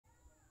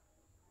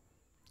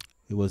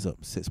It was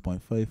up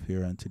 6.5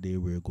 here, and today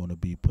we're going to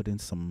be putting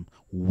some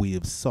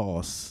wave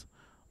sauce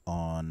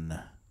on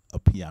a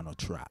piano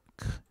track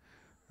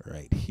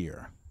right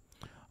here.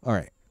 All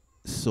right,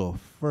 so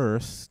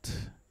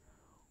first,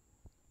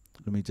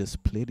 let me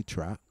just play the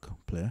track.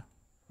 Play.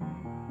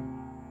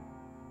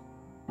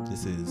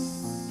 This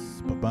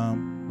is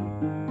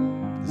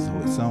ba-bam. This is how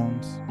it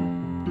sounds.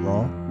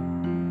 Raw.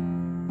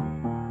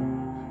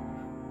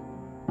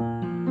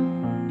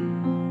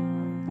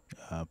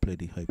 Play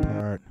the high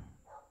part.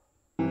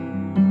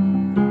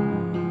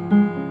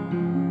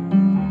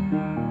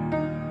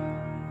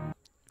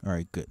 All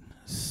right, good.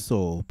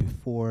 So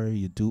before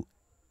you do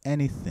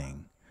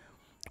anything,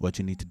 what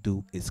you need to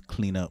do is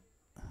clean up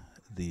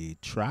the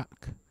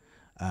track,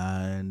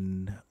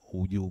 and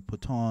you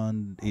put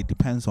on, it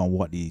depends on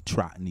what the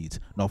track needs.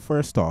 Now,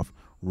 first off,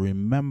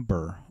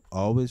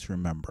 always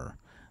remember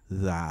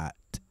that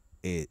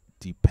it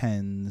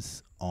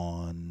depends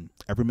on,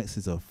 every mix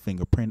is a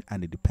fingerprint,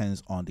 and it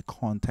depends on the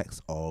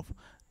context of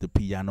the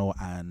piano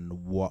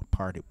and what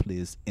part it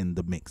plays in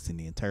the mix, in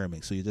the entire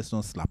mix. So you just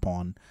don't slap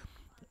on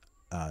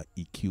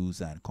EQs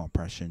and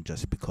compression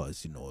just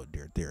because, you know,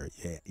 they're there.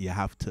 Yeah, you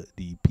have to,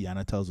 the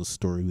piano tells a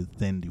story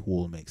within the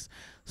whole mix.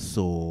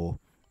 So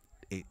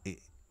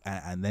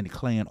and then the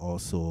client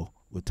also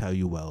will tell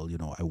you, well, you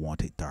know, I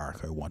want it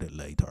dark, I want it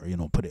light, or, you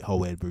know, put it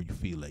however you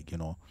feel like, you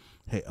know,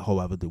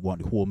 however they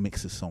want the whole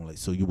mix to sound like.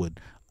 So you would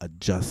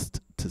adjust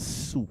to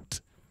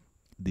suit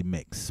the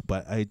mix.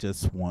 But I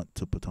just want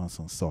to put on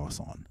some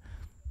sauce on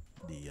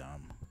the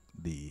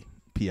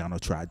piano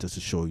track just to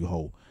show you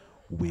how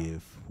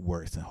Wave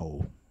works and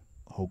how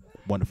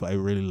wonderful. I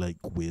really like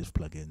Wave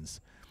plugins,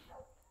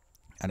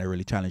 and I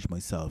really challenge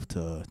myself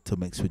to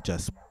mix with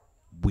just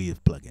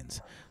Wave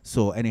plugins.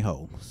 So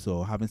anyhow,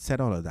 so having said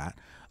all of that,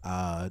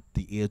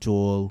 the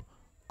age-old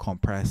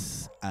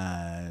compress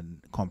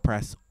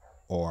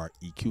or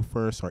EQ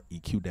first, or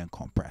EQ then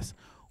compress.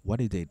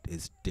 What it did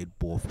is did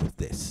both with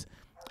this.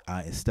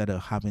 Instead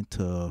of having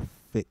to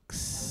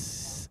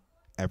fix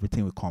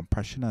everything with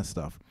compression and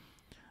stuff,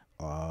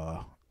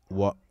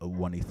 one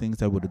of the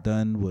things I would have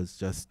done was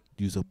just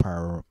use a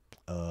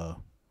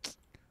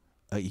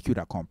EQ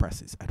that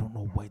compresses. I don't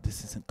know why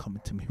this isn't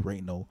coming to me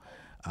right now.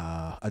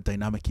 A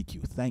dynamic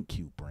EQ. Thank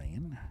you,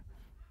 brain.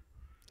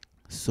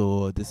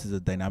 So this is a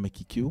dynamic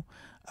EQ.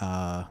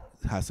 It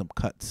has some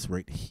cuts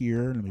right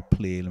here. Let me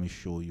play. Let me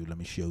show you.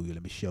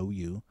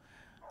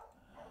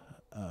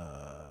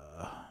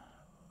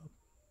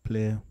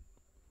 Play.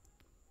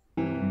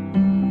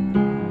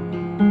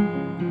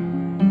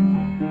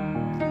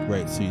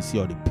 Right, so you see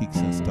all the peaks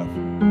and stuff.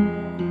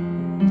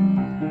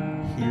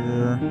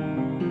 Here,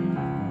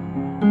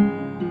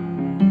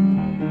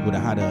 would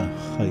have had a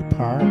high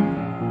part.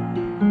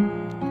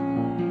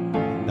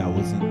 That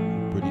wasn't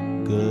pretty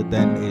good.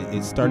 Then it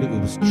was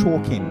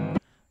choking.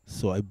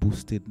 So I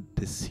boosted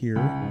this here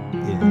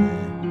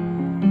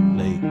in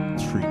like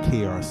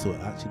 3K or so.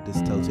 Actually,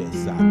 this tells you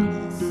exactly.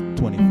 It's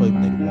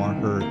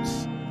 2591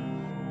 hertz.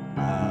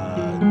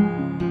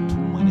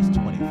 Minus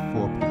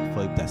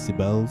 24.5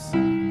 decibels.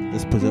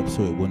 Let's put it up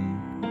so it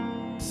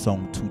wouldn't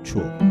sound too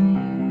choke.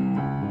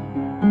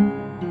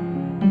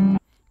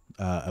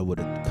 I would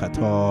have cut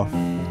off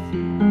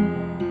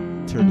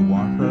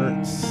 31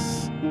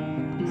 hertz,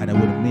 and I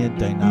would have made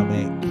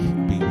dynamic,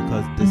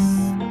 because this,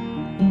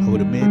 I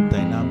would have made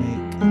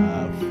dynamic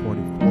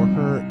 44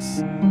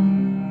 hertz.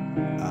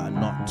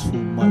 Not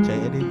too much. I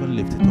didn't even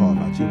lift it off.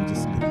 Actually, I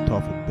just lift it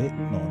off a bit.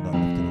 No, not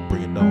lift it,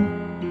 bring it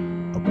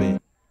down a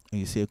bit. And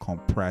you see it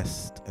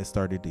compressed. I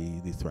started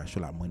the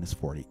threshold at minus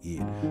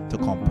 48 to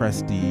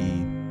compress the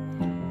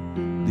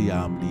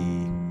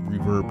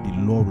reverb, the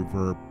low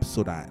reverb,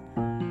 so that,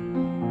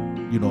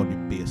 you know, the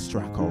bass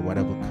track or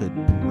whatever could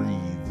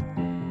breathe.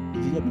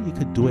 I mean, you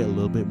could do it a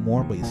little bit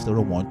more, but you still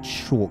don't want to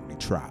choke the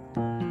track.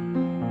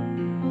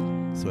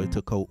 So I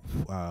took out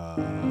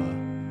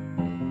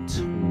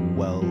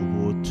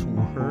 1202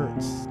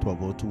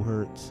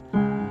 hertz,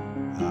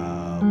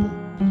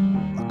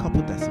 a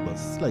couple decibels,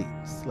 slight,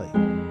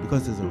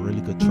 because it's a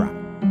really good track.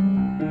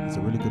 It's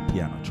a really good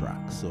piano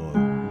track. So,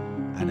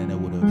 and then I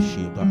would have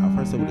shaved off. At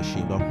first, I would have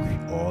shaved off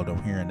all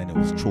down here, and then it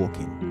was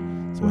choking.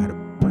 So I had to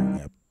bring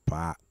it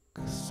back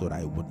so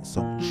that it wouldn't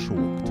sound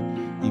choked.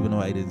 Even though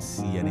I didn't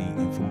see any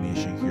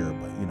information here,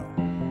 but you know,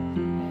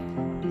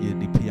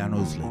 the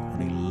piano is like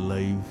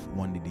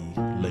one of the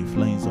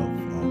lifelines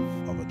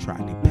of a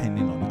track,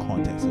 depending on the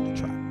context of the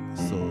track.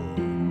 So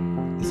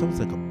it sounds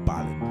like a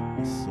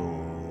ballad. So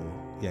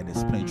yeah,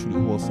 it's playing through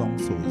the whole song.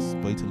 So it's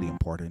vitally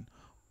important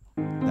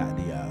that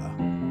the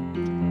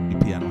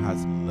piano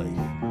has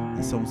life.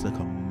 It sounds like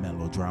a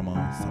melodrama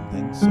or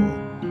something.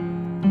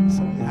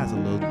 So it has a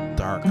little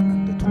dark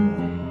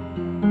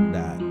undertone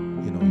that,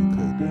 you know,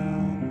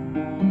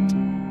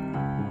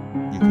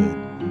 you could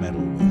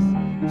meddle with.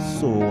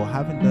 So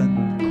having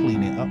done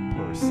cleaning up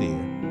per se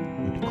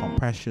with the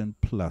compression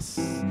plus,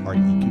 or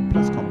EQ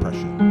plus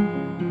compression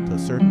to a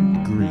certain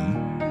degree,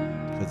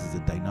 because it's a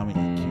dynamic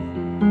EQ,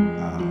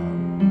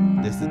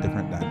 this is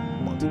different than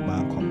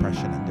multi-band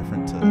compression and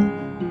different to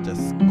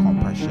just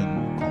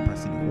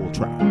compressing the whole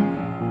track.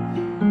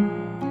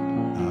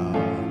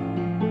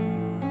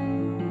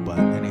 But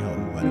anyhow,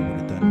 what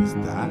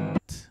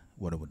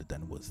I would have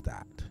done was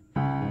that.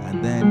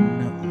 And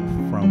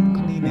then from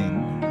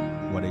cleaning,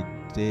 what I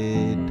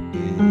did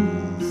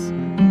is,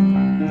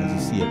 as you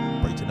see it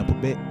brighten up a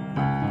bit,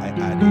 I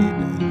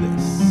added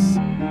this.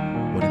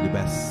 One of the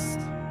best,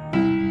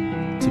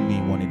 to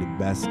me, one of the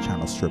best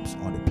channel strips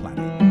on the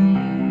planet,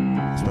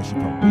 especially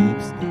from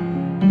Waves.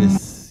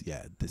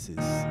 This is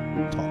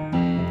top.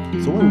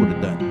 So what I would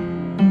have done,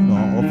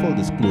 all full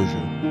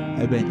disclosure,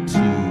 I went to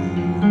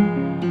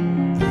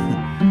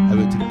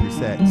the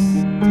presets,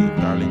 the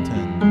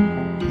Darlington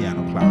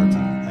Piano Clarity.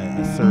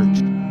 I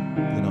searched,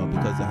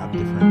 because I have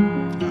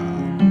different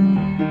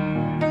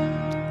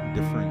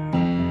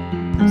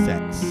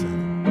presets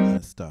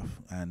and stuff,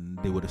 and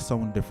they would have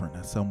sounded different,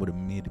 and some would have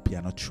made the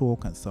piano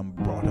choke, and some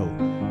brought out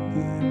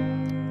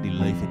the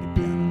life in the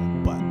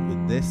piano. But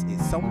with this, it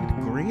sounded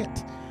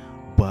great,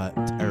 but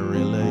I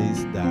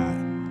realized that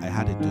I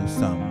had to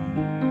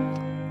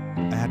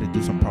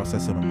do some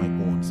processing on my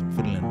own, some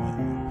fiddling on my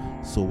own.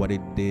 So what I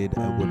did,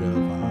 I would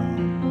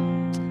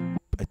have,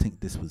 I think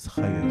this was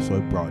higher, so I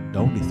brought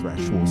down the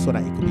threshold so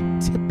that it could be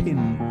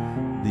tipping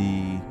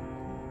the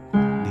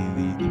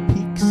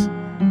peaks,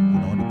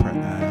 and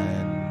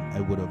I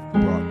would have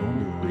brought down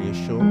the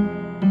ratio,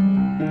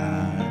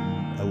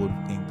 and I would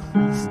have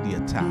increased the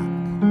attack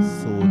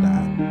so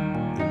that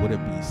it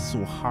wouldn't be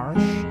so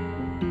harsh,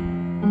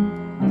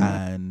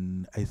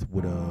 and I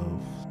would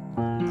have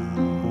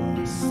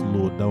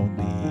slowed down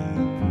the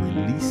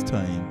release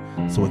time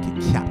so I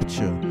could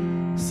capture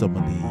some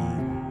of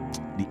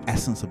the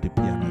essence of the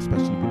piano,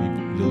 especially with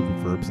the little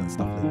reverbs and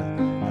stuff like that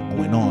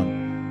going on.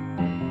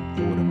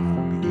 I would have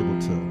been able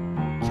to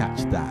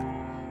catch that.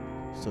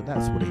 So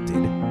that's what I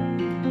did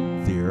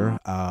there.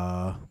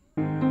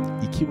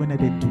 EQing, I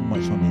didn't do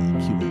much on the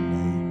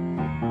EQing.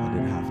 I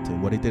didn't have to.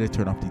 What I did, I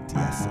turned off the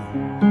de-esser.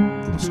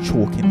 It was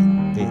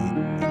choking it.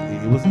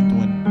 It wasn't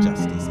doing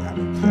justice. I had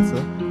a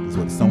de-esser. That's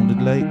what it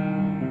sounded like.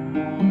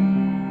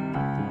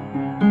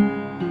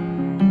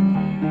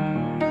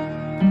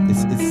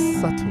 It's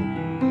subtle.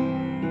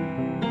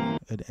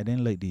 I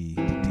didn't like the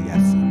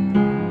de-esser.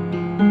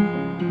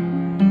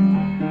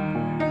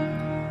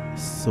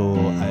 So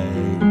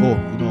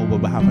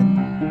what happened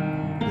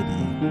with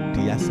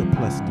the de-esser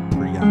plus the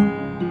preamp,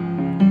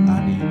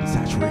 and the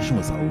saturation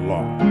was a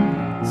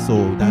lot.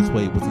 So that's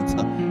why it wasn't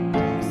subtle.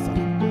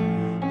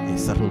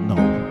 It's subtle now,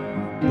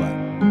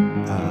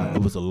 but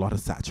it was a lot of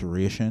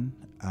saturation,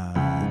 and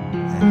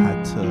I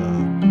had to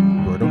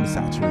lower down the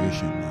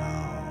saturation.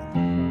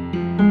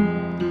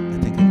 I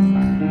think I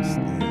increased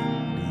the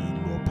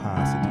low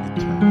pass. I think I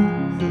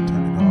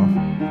turned it off.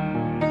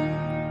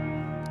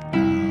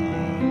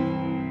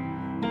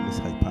 This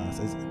high pass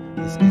is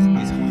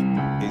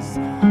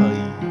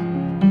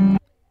high.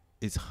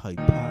 It's high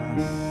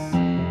pass.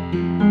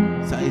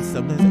 So it's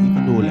sometimes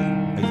even though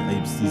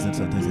I'm seasoned,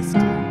 sometimes it's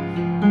still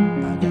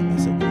get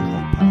myself with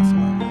high pass or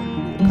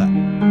low cut.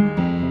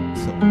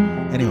 So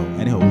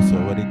anyhow, so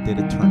what I did,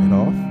 I turned it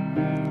off,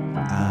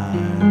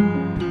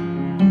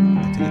 and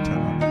I think I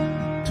turned on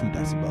the 2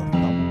 decibel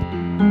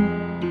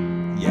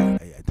numb. Yeah,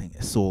 I think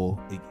so.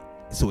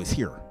 So it's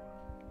here.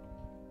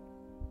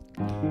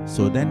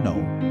 So then now,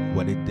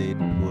 what it did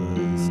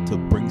was to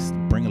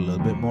bring a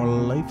little bit more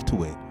life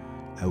to it.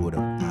 I would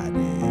have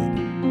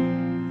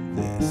added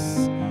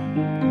this.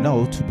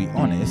 Now, to be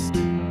honest,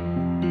 let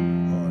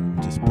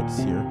me just put this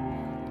here.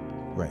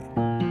 Right.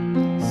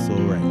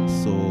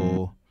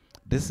 So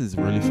this is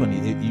really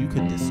funny. You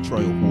can destroy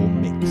a whole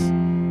mix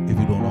if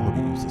you don't know how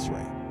to use this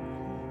right.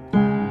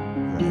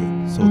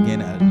 Right. So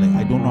again,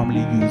 I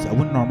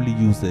wouldn't normally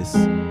use this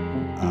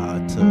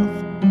to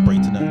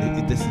brighten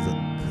up. This is a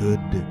good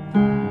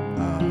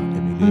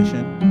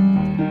emulation,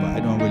 but I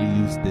don't really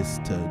use this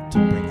to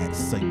bring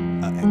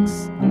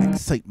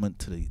excitement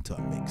to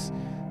a mix.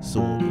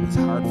 So it was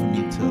hard for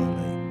me to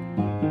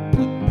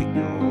pick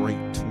the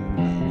right tool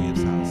that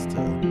Waves has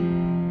to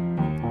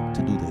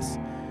do this.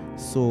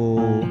 So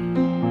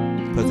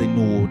because I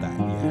know that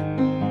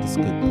this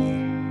could be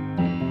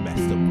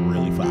messed up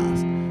really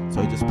fast,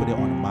 so I just put it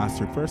on the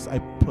master. First I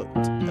put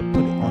it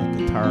on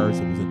guitars.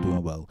 It wasn't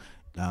doing well.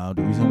 Now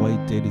the reason why I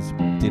did it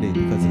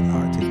because it's an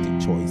artistic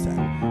choice and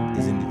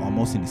is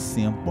almost in the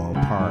same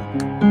ballpark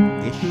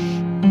ish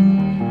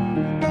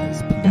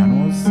as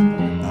pianos,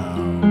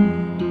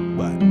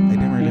 but I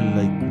didn't really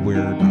like where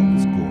that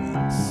was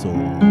going, so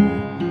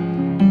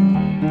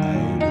I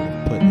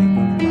would put it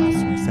on the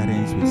mastering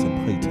settings with some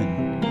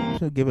heightened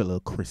to give it a little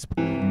crisp. I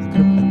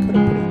could have put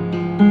it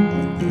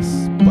on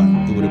this, but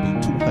it would have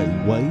been too high.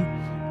 Why?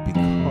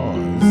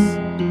 Because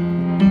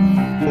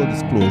full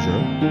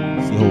disclosure,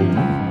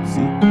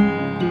 see,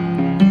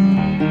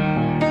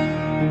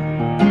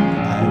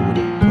 I would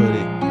have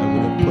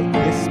put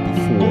this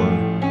before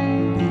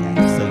the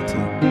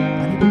exciting,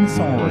 and it didn't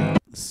sound right.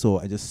 So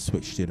I just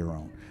switched it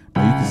around.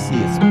 Now you can see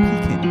it's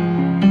peaking.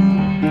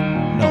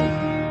 No,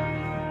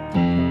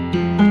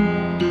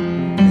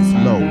 it's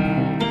low.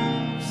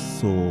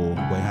 So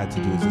what I had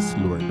to do is just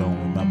slow it down.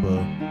 Remember,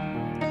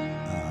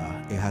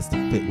 has to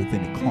fit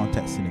within the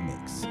context in the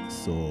mix.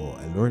 So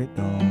I lowered it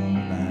down,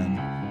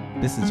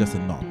 and this is just a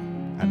knob.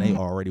 And I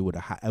already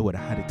I would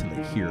have had it to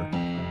like here,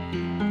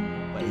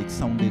 but it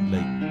sounded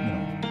like,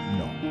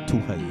 no, too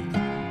high,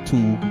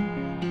 too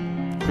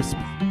crispy.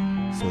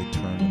 So I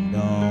turned it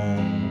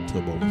down to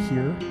about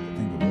here, I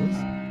think it was.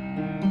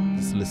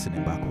 Just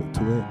listening backward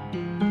to it.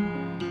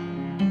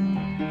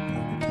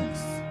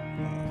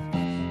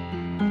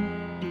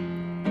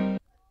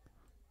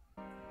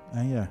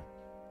 And yeah,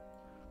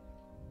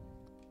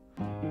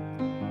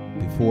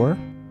 before,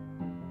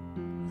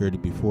 heard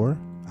it before,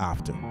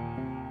 after.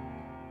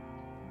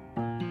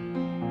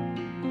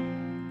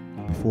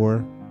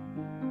 Before,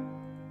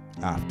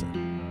 after.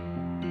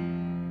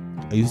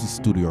 I use the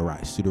Studio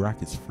Rack. Studio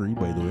Rack is free,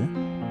 by the way.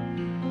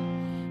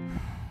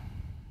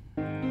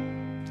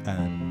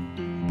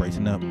 And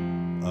brighten up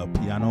a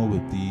piano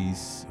with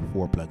these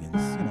 4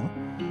 plugins.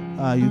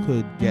 You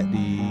could get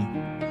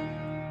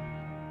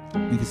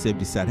you can save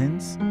the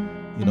settings,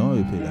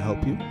 if it'll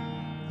help you.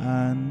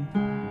 And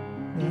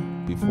yeah,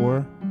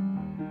 before,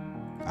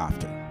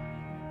 after.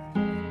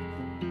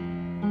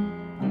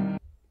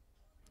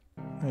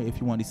 Right, if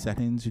you want the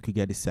settings, you could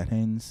get the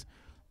settings,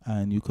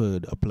 and you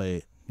could apply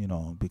it,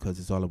 because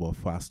it's all about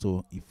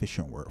faster,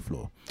 efficient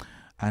workflow.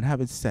 And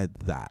having said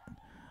that,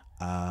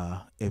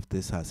 if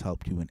this has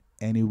helped you in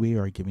any way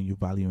or given you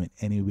value in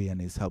any way, and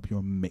it's helped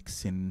your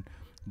mixing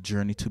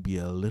journey to be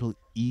a little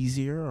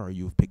easier, or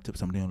you've picked up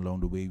something along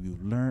the way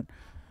you've learned,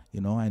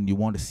 and you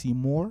want to see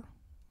more,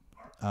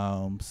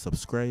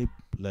 subscribe,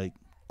 like,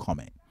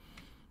 comment,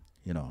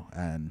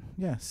 and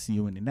yeah, see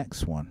you in the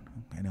next one.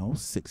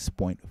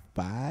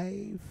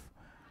 6.5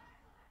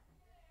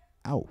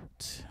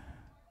 out.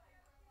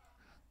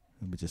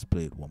 Let me just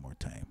play it one more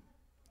time.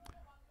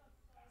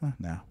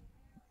 Now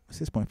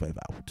 6.5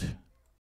 out.